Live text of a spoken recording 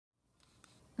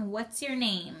And what's your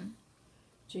name?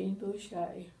 Jean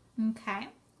Boucher. Okay.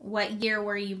 What year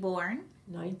were you born?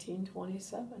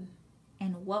 1927.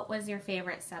 And what was your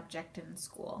favorite subject in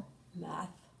school?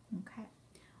 Math. Okay.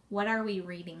 What are we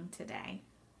reading today?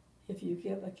 If you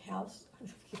give a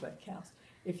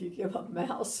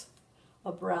mouse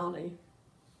a brownie.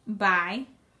 By?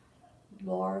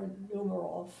 Laura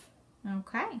Numeroff.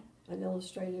 Okay. And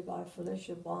illustrated by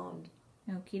Felicia Bond.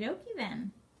 Okie dokie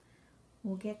then.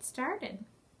 We'll get started.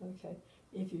 Okay.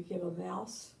 If you give a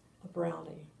mouse a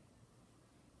brownie.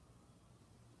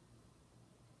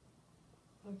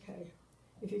 Okay.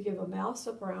 If you give a mouse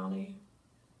a brownie,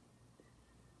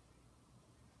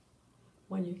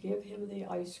 when you give him the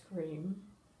ice cream,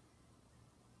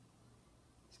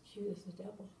 as cute as the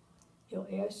devil, he'll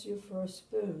ask you for a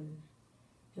spoon.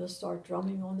 He'll start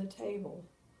drumming on the table.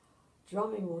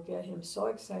 Drumming will get him so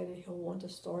excited he'll want to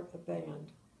start a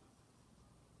band.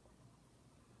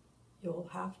 You'll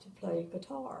have to play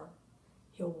guitar.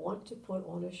 He'll want to put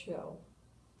on a show.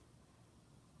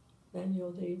 Then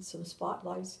you'll need some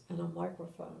spotlights and a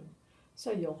microphone.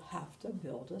 So you'll have to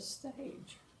build a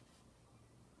stage.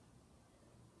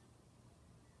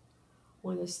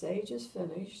 When the stage is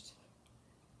finished,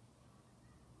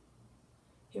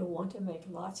 he'll want to make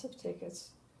lots of tickets.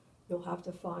 You'll have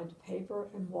to find paper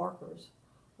and markers.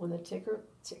 When the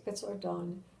tickets are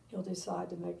done, he'll decide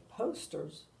to make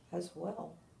posters as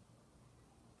well.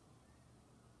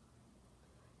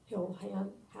 He'll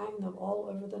hang them all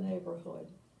over the neighborhood.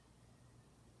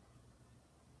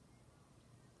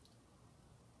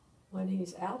 When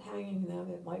he's out hanging them,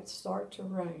 it might start to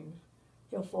rain.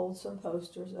 He'll fold some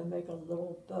posters and make a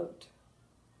little boat.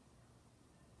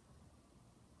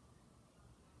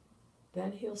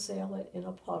 Then he'll sail it in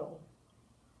a puddle.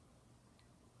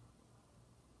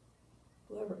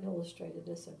 Whoever illustrated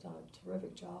this has done a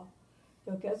terrific job.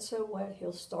 He'll get so wet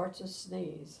he'll start to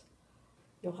sneeze.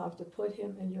 You'll have to put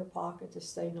him in your pocket to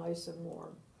stay nice and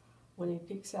warm. When he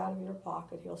peeks out of your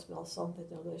pocket, he'll smell something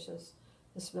delicious.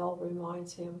 The smell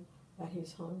reminds him that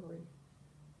he's hungry.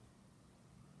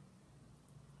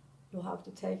 You'll have to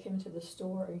take him to the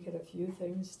store and get a few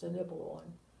things to nibble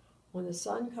on. When the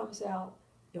sun comes out,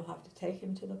 you'll have to take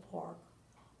him to the park.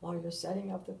 While you're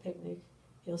setting up the picnic,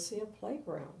 he'll see a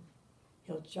playground.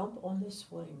 He'll jump on the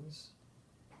swings.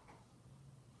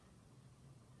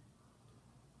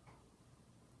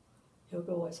 He'll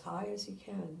go as high as he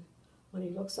can. When he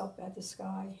looks up at the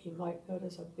sky, he might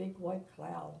notice a big white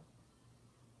cloud.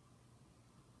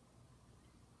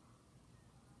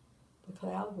 The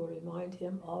cloud will remind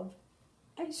him of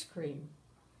ice cream.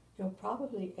 He'll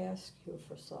probably ask you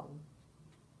for some.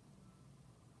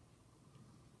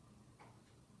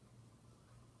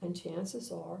 And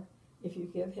chances are, if you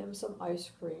give him some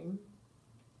ice cream,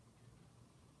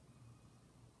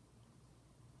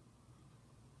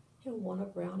 he'll want a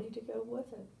brownie to go with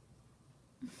it.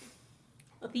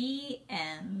 The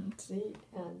end. The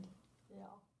end.